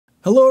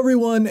Hello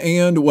everyone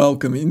and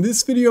welcome. In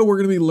this video we're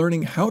going to be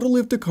learning how to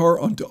lift a car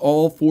onto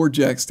all 4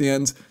 jack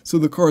stands so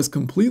the car is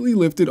completely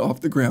lifted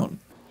off the ground.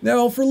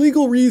 Now for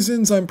legal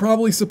reasons I'm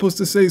probably supposed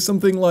to say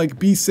something like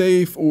be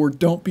safe or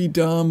don't be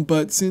dumb,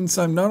 but since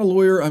I'm not a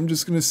lawyer I'm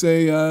just going to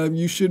say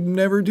you should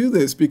never do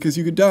this because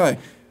you could die,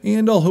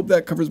 and I'll hope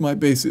that covers my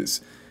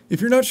bases. If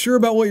you're not sure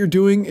about what you're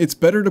doing, it's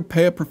better to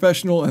pay a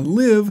professional and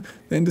live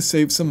than to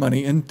save some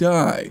money and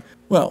die.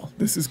 Well,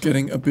 this is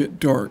getting a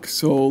bit dark,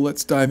 so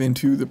let's dive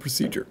into the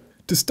procedure.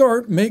 To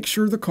start, make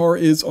sure the car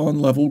is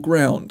on level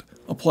ground.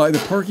 Apply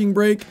the parking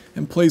brake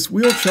and place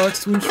wheel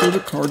chocks to ensure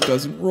the car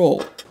doesn't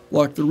roll.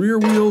 Block the rear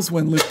wheels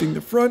when lifting the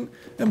front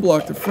and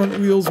block the front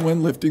wheels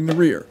when lifting the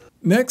rear.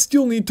 Next,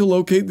 you'll need to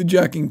locate the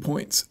jacking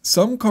points.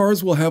 Some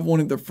cars will have one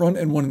at the front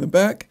and one in the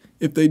back.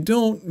 If they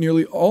don't,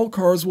 nearly all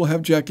cars will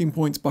have jacking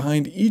points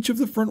behind each of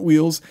the front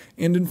wheels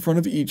and in front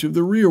of each of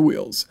the rear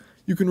wheels.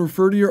 You can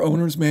refer to your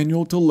owner's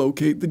manual to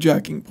locate the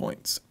jacking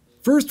points.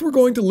 First, we're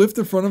going to lift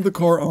the front of the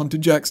car onto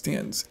jack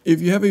stands.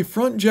 If you have a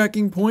front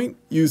jacking point,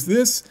 use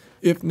this.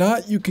 If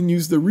not, you can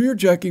use the rear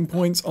jacking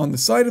points on the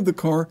side of the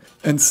car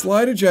and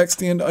slide a jack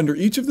stand under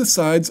each of the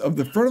sides of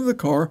the front of the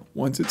car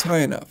once it's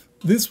high enough.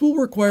 This will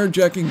require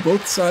jacking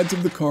both sides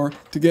of the car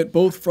to get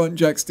both front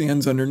jack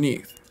stands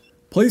underneath.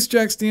 Place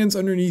jack stands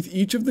underneath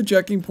each of the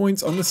jacking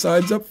points on the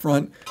sides up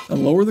front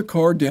and lower the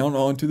car down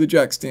onto the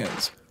jack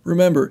stands.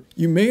 Remember,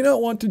 you may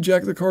not want to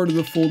jack the car to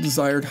the full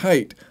desired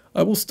height.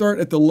 I will start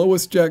at the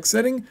lowest jack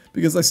setting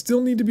because I still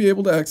need to be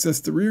able to access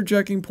the rear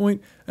jacking point,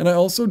 and I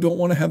also don't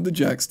want to have the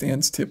jack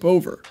stands tip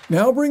over.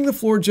 Now bring the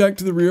floor jack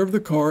to the rear of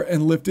the car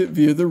and lift it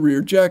via the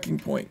rear jacking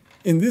point.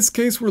 In this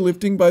case, we're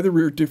lifting by the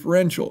rear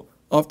differential.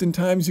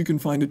 Oftentimes you can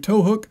find a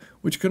tow hook,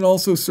 which can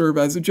also serve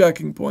as a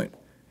jacking point.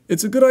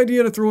 It's a good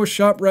idea to throw a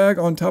shop rag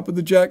on top of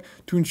the jack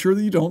to ensure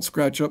that you don't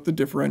scratch up the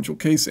differential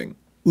casing.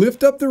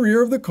 Lift up the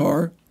rear of the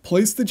car,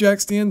 place the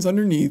jack stands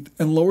underneath,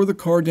 and lower the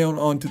car down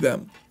onto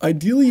them.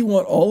 Ideally, you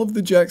want all of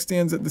the jack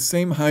stands at the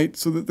same height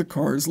so that the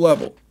car is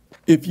level.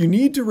 If you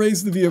need to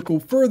raise the vehicle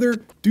further,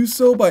 do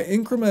so by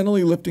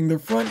incrementally lifting the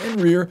front and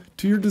rear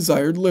to your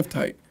desired lift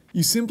height.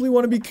 You simply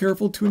want to be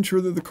careful to ensure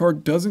that the car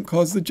doesn't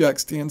cause the jack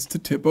stands to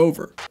tip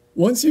over.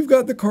 Once you've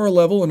got the car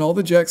level and all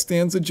the jack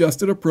stands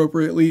adjusted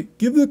appropriately,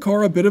 give the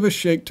car a bit of a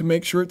shake to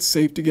make sure it's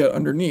safe to get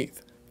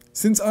underneath.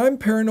 Since I'm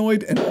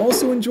paranoid and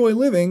also enjoy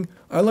living,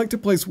 I like to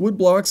place wood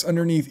blocks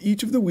underneath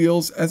each of the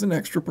wheels as an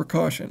extra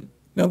precaution.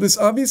 Now this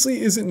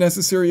obviously isn't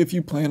necessary if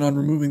you plan on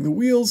removing the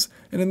wheels,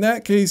 and in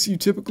that case you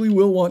typically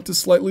will want to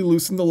slightly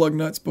loosen the lug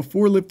nuts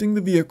before lifting the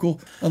vehicle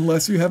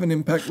unless you have an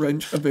impact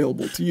wrench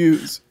available to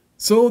use.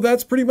 So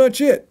that's pretty much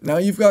it. Now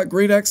you've got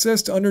great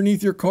access to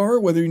underneath your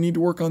car, whether you need to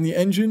work on the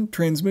engine,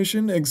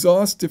 transmission,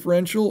 exhaust,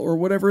 differential, or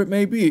whatever it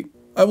may be.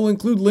 I will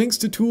include links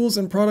to tools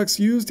and products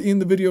used in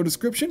the video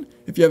description.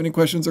 If you have any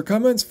questions or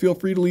comments, feel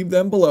free to leave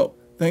them below.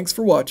 Thanks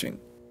for watching.